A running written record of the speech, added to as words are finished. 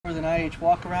an IH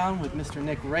walk-around with Mr.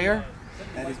 Nick Rayer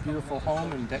at his beautiful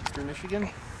home in Dexter, Michigan.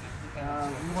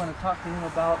 We want to talk to him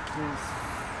about his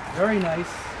very nice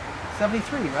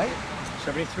 73, right?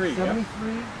 73,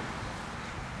 73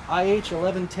 IH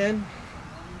 1110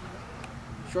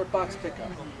 short box pickup.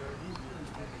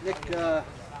 Nick,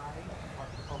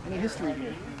 any history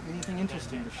here? Anything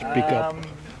interesting to share? Speak up.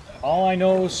 All I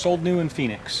know is sold new in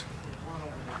Phoenix.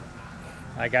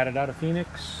 I got it out of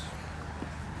Phoenix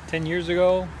 10 years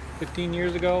ago, 15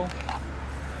 years ago.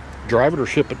 Drive it or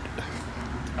ship it?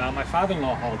 My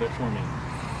father-in-law hauled it for me.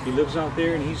 He lives out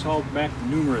there and he's hauled back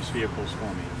numerous vehicles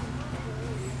for me.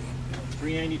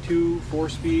 392,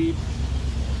 4-speed,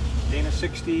 Dana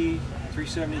 60,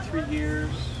 373 gears,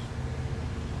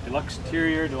 deluxe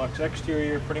interior, deluxe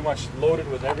exterior, pretty much loaded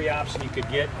with every option you could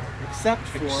get Except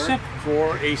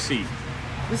for AC.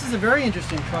 This is a very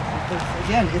interesting truck because,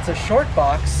 again, it's a short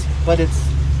box, but it's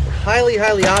highly,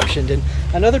 highly optioned. And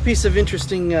another piece of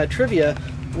interesting trivia,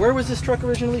 where was this truck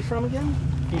originally from again?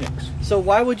 Phoenix. So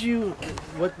why would you,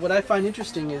 what I find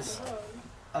interesting is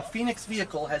a Phoenix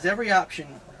vehicle has every option,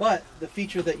 but the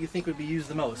feature that you think would be used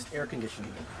the most, air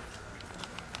conditioning.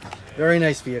 Very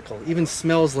nice vehicle. Even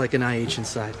smells like an IH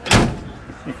inside.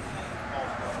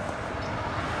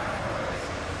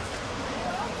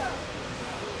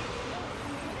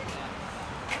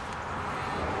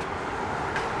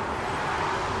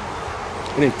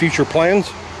 Any future plans?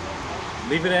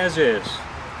 Leave it as is.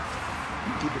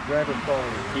 Keep it driver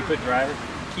quality.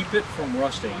 Keep it from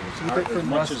rusting Keep it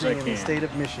from rusting in the state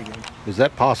of Michigan. Is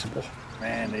that possible?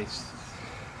 Man,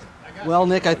 Well,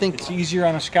 Nick, I think it's easier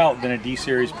on a Scout than a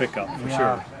D-Series pickup, for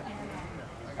sure.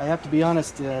 I have to be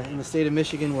honest, in the state of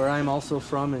Michigan, where I'm also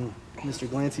from, and Mr.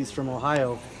 Glancy's from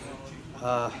Ohio,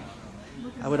 I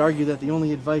would argue that the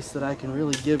only advice that I can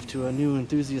really give to a new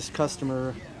enthusiast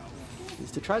customer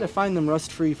is to try to find them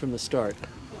rust-free from the start.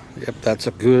 Yep, that's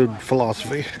a good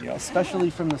philosophy. Especially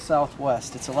from the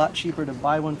Southwest. It's a lot cheaper to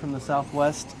buy one from the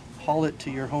Southwest, haul it to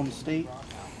your home state,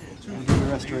 and do the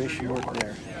restoration work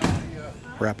there.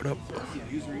 Wrap it up.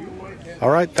 All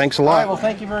right, thanks a All lot. right, well,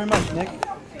 thank you very much, Nick.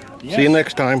 See you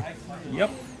next time.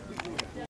 Yep.